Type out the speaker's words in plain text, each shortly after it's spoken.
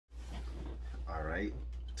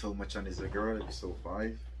Tomo-chan is a girl, episode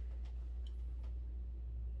 5.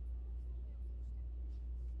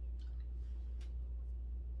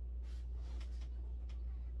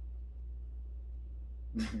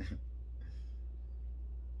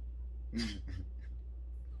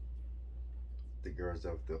 The girls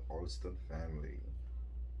of the Alston family.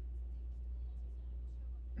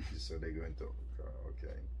 So they're going to.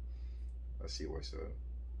 Okay. I see what's up.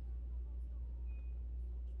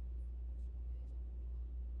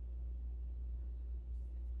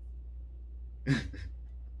 Yeah,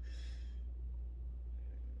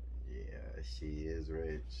 she is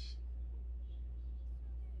rich.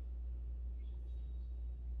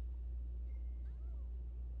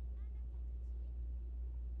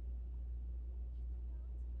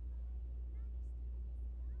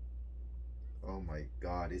 Oh my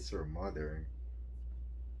god, it's her mother.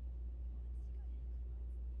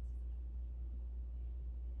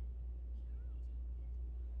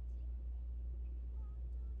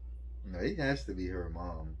 No, it has to be her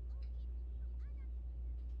mom.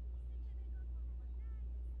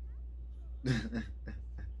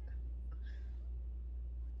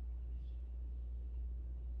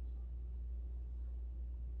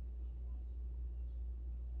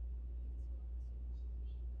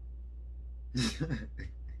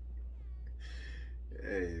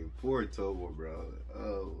 Hey, poor Tomo, bro.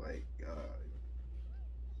 Oh my god.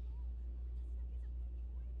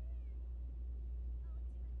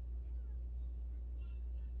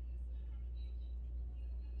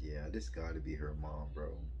 Yeah, this gotta be her mom, bro.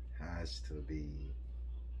 Has to be.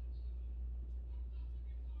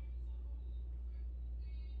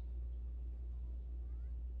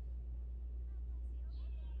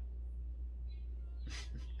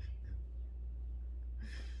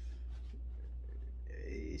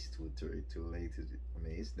 It's too late to. I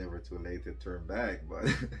mean, it's never too late to turn back, but.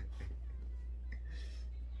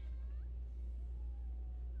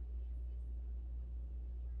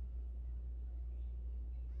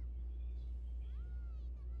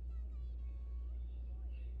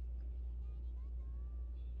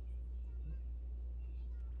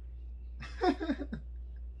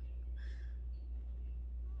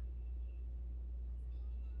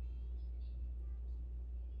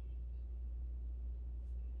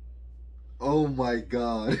 Oh my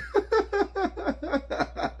god.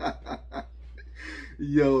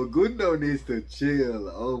 Yo, Gundo needs to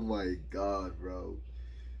chill. Oh my god, bro.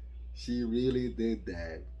 She really did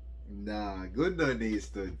that. Nah, Gundo needs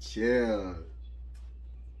to chill.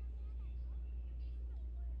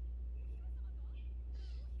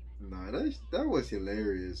 Nah, that was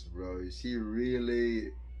hilarious, bro. She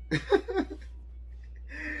really.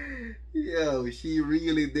 Yo, she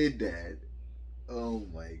really did that. Oh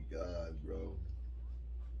my god, bro.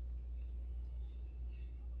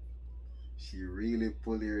 She really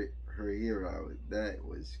pulled her ear out. That's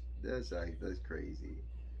crazy.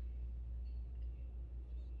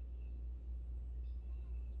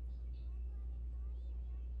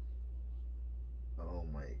 Oh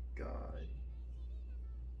my god.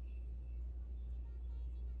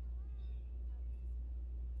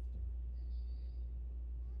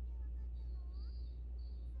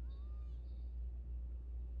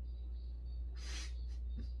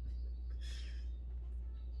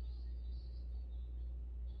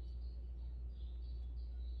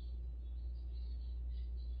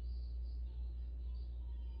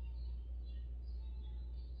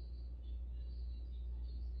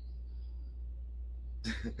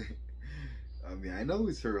 I mean, I know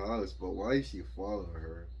it's her house, but why is she following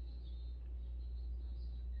her?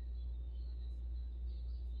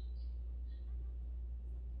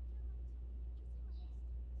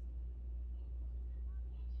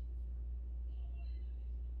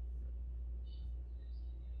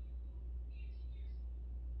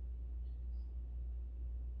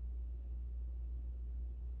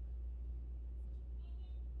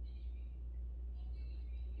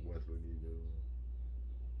 What would you do?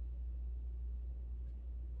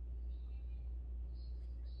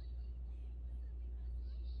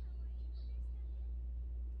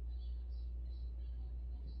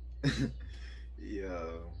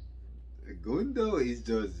 Yo, Gundo is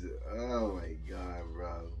just, oh my god,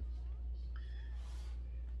 bro.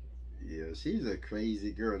 Yeah, she's a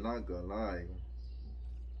crazy girl, not gonna lie.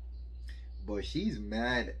 But she's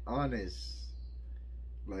mad honest,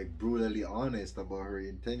 like brutally honest about her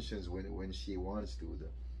intentions when she wants to.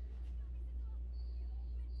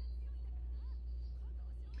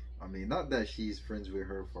 I mean, not that she's friends with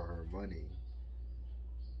her for her money,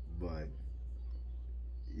 but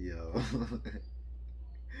yo,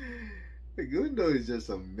 Gundo is just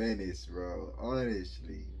a menace, bro.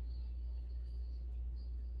 Honestly,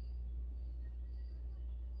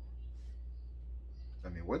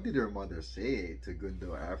 What did her mother say to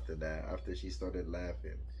Gundo after that? After she started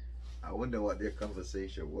laughing, I wonder what their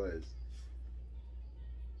conversation was.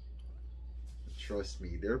 Trust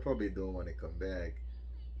me, they probably don't want to come back.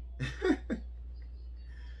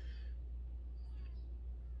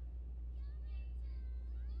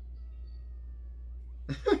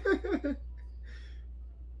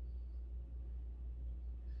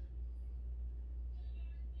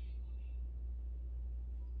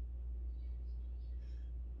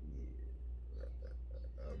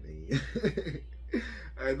 I mean,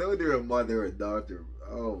 I know they're a mother and daughter.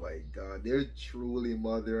 Oh my god, they're truly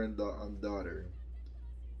mother and, and daughter.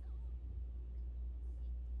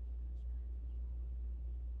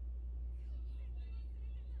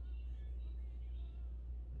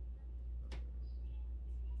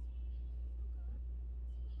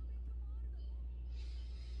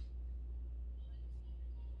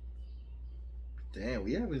 Damn,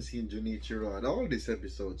 we haven't seen Junichiro at all this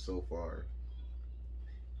episode so far.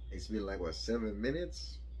 It's been like what, 7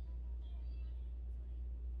 minutes?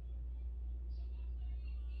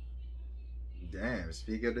 Damn,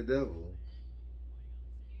 speak of the devil.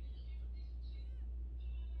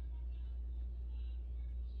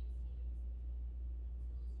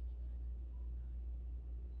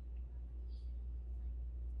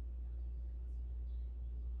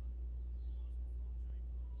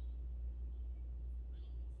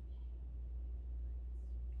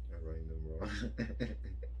 All right, no more.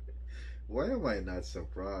 Why am I not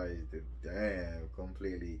surprised? Damn,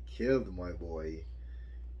 completely killed my boy.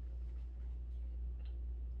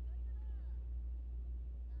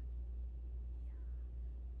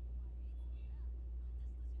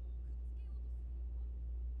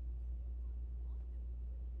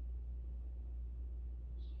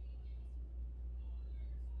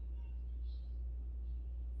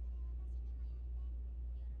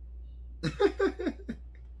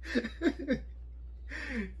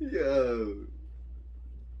 Yo,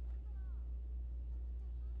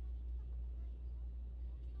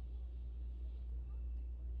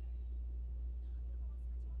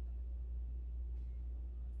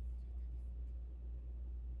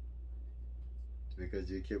 because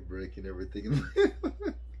you kept breaking everything.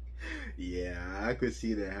 Yeah, I could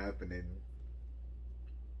see that happening.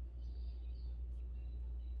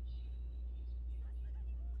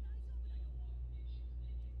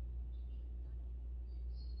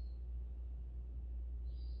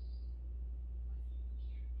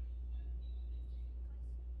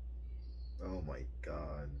 Oh my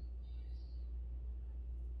god.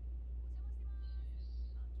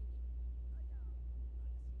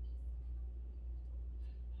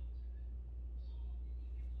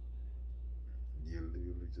 You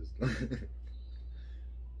literally just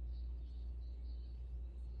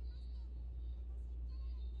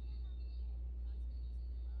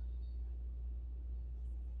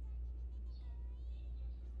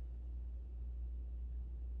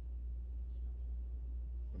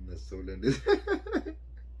I'm the soul in this.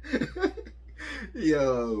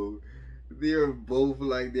 Yo, they're both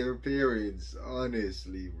like their parents,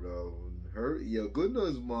 honestly, bro. Her, yo,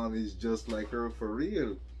 Goodness mom is just like her for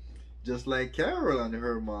real. Just like Carol and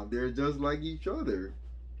her mom, they're just like each other.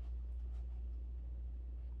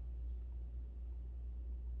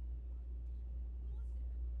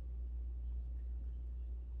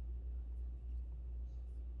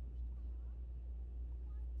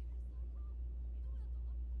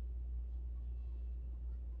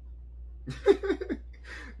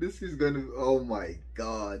 This is gonna, oh my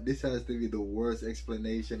god, this has to be the worst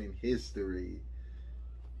explanation in history.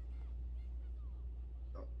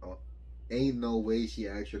 Uh, Ain't no way she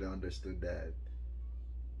actually understood that.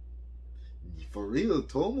 For real,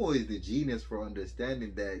 Tomo is the genius for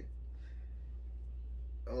understanding that.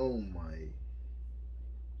 Oh my.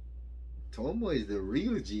 Tomo is the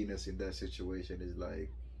real genius in that situation. Is like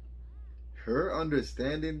her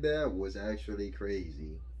understanding that was actually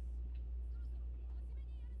crazy.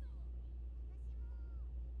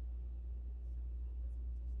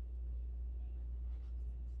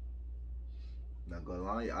 Not gonna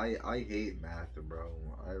lie, I hate math, bro.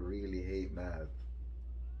 I really hate math.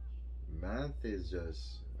 Math is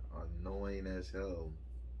just annoying as hell.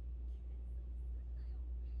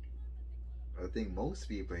 I think most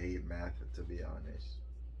people hate math, to be honest.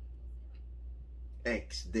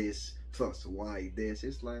 X this plus Y this.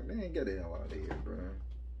 It's like, man, get the hell out of here, bro.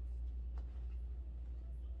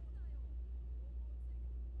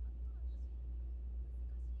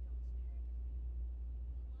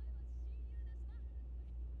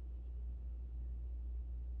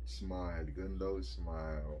 Smile, Gundo,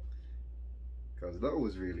 smile. Because that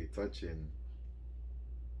was really touching.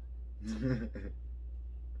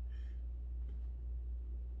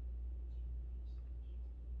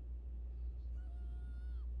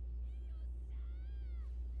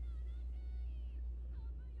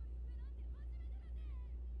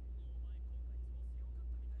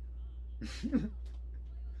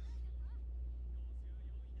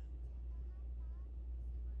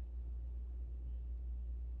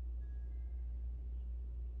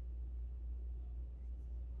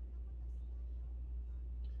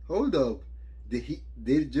 Hold up.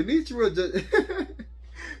 Did Junichiro just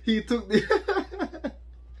he took the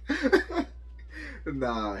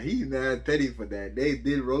Nah, he's not petty for that. They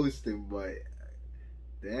did roast him, but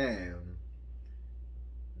damn.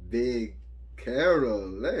 Big Carol,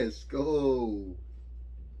 let's go.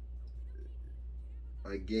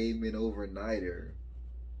 A gaming overnighter.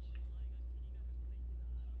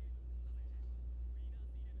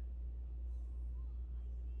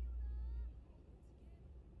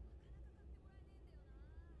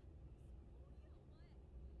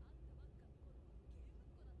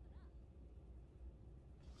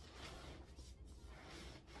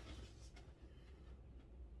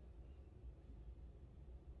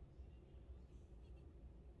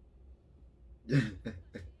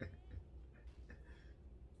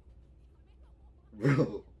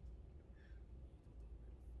 Bro,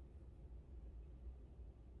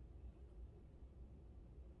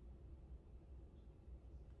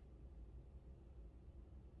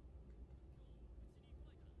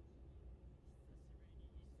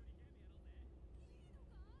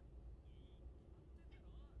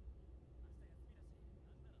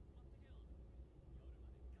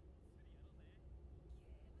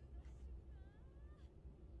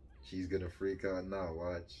 she's gonna freak out now.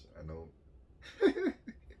 Watch, I know.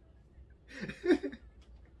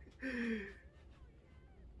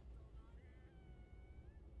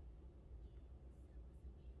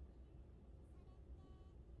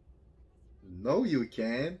 No, you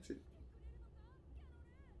can't.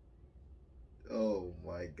 Oh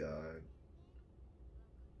my god.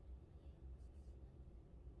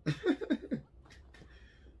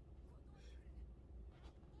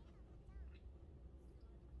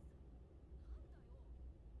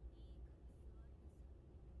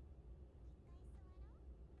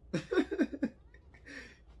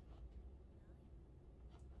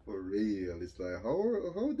 For real, it's like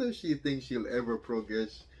how does she think she'll ever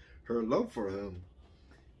progress her love for him?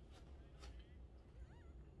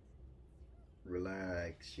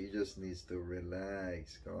 Relax. She just needs to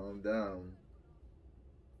relax. Calm down.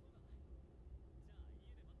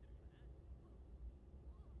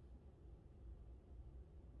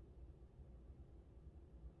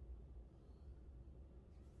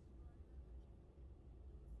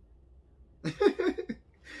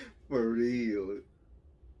 For real.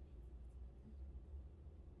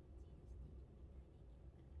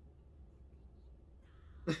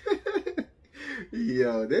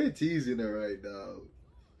 Yo, they're teasing her right now.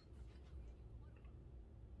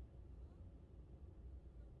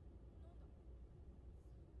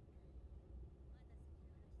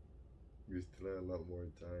 We still have a lot more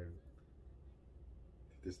time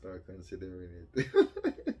to start considering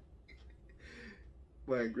it.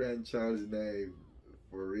 My grandchild's name,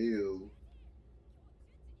 for real.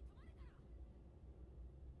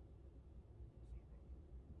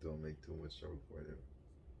 Don't make too much trouble for them.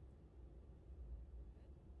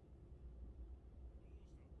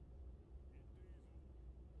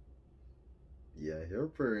 Yeah, her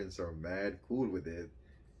parents are mad cool with it.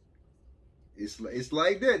 It's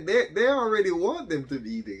like that. They already want them to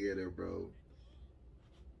be together, bro.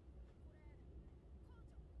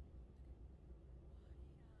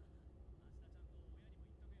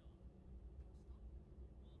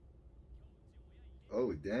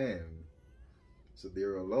 Oh damn. So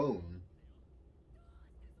they're alone.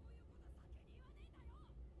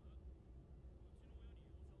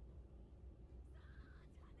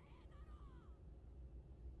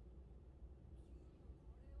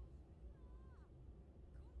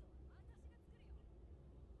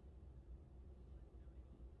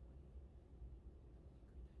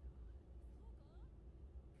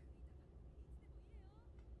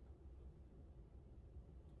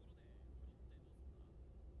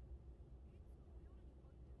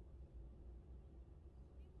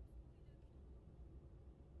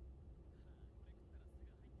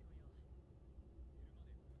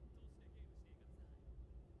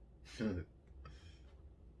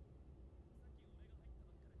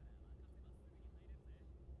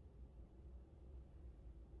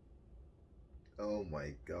 Oh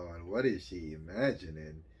my god, what is she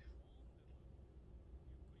imagining?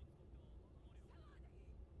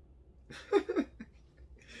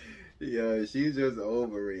 Yeah, she's just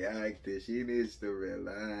overreacting. She needs to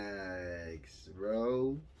relax,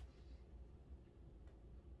 bro.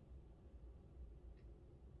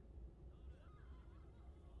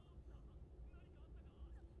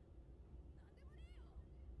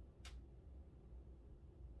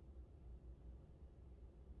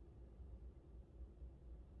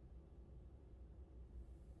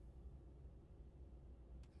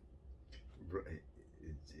 Bro,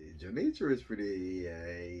 Junichi is pretty.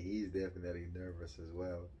 Yeah, he's definitely nervous as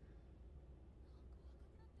well.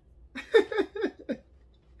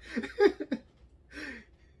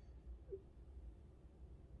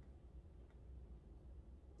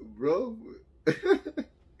 Bro,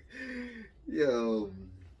 yo,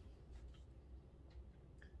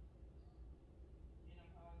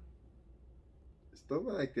 stop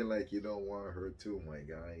acting like you don't want her too, my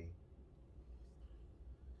guy.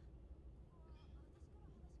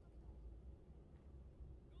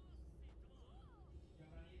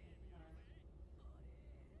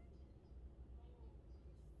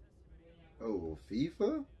 Oh,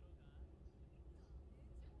 FIFA?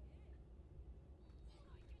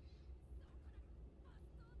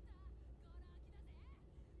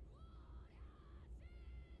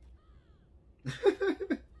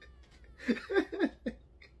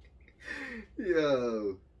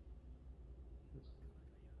 Yo,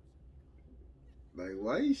 like,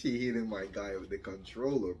 why is she hitting my guy with the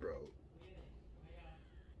controller, bro?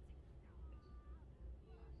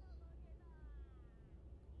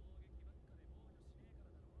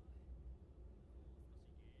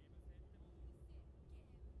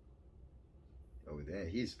 Oh, damn,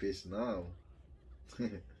 he's pissed now.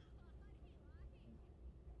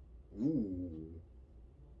 Ooh,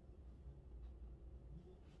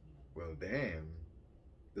 well, damn.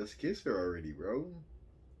 Let's kiss her already, bro.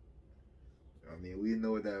 I mean, we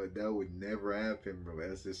know that that would never happen, bro.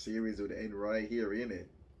 As the series would end right here in it.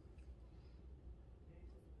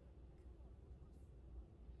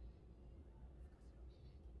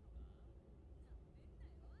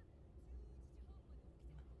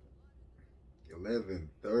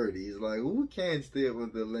 11:30. He's like, who can't stay up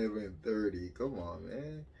until 11:30? Come on,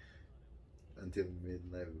 man. Until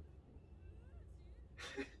midnight.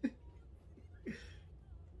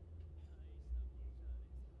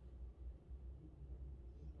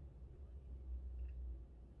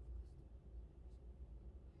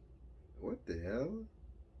 What the hell?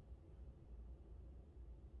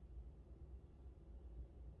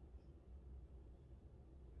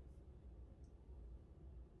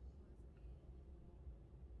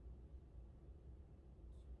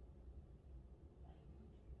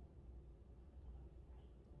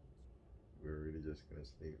 We're really just gonna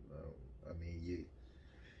sleep now. I mean, you.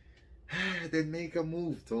 Then make a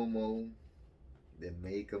move, Tomo. Then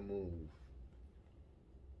make a move.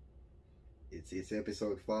 It's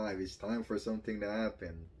episode 5. It's time for something to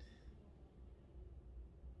happen.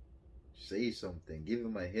 Say something. Give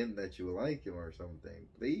him a hint that you like him or something,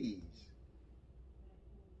 please.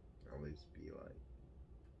 Always be like,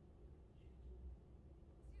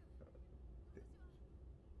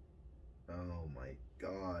 oh my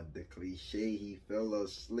god, the cliche. He fell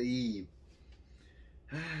asleep.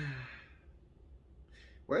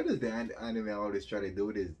 Why does the anime always try to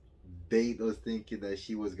do this? Bait us thinking that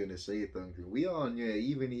she was gonna say something. We all knew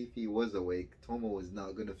even if he was awake, Tomo was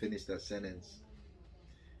not gonna finish that sentence.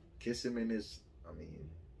 Kiss him in his, I mean,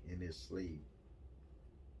 in his sleep.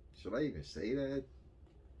 Should I even say that?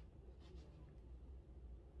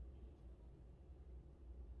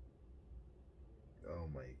 Oh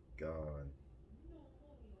my god.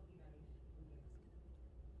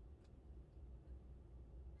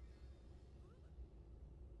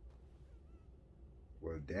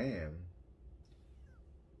 Well, damn.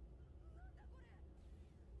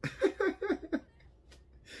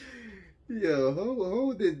 Yo,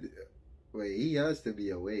 how did? Wait, he has to be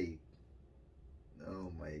awake.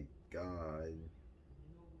 Oh my god.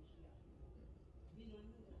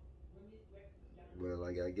 Well,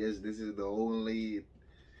 like I guess this is the only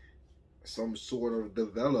some sort of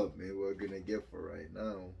development we're gonna get for right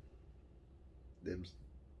now. Them.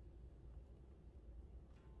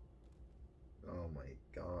 Oh my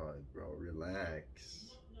god, bro,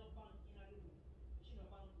 relax.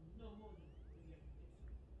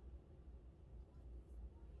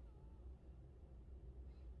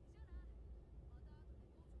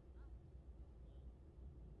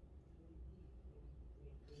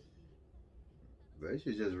 They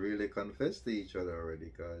should just really confess to each other already,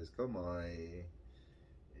 cause come on,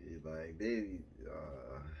 like they,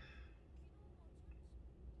 uh,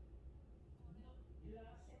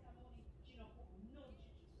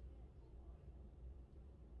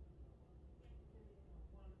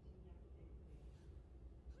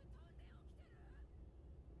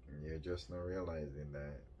 you're just not realizing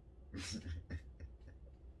that.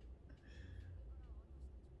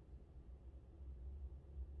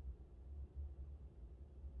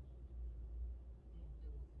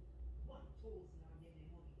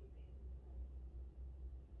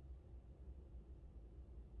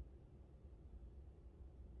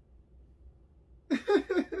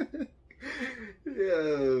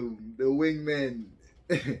 annoying men.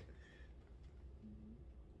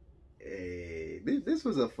 Hey, this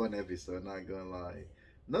was a fun episode, not gonna lie.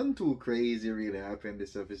 Nothing too crazy really happened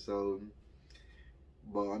this episode.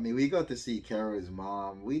 But I mean, we got to see Kara's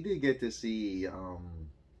mom. We did get to see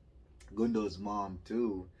Gundo's mom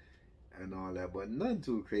too, and all that. But nothing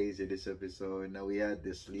too crazy this episode. Now we had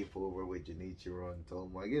this sleepover with Junichiro and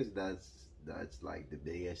Tomo. I guess that's like the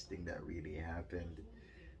biggest thing that really happened.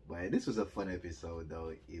 But this was a fun episode,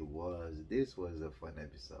 though. It was. This was a fun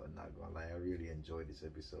episode. Not gonna lie, I really enjoyed this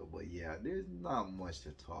episode. But yeah, there's not much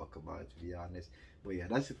to talk about, to be honest. But yeah,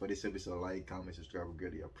 that's it for this episode. Like, comment, subscribe,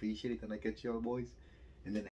 really appreciate it, and I catch y'all boys. And then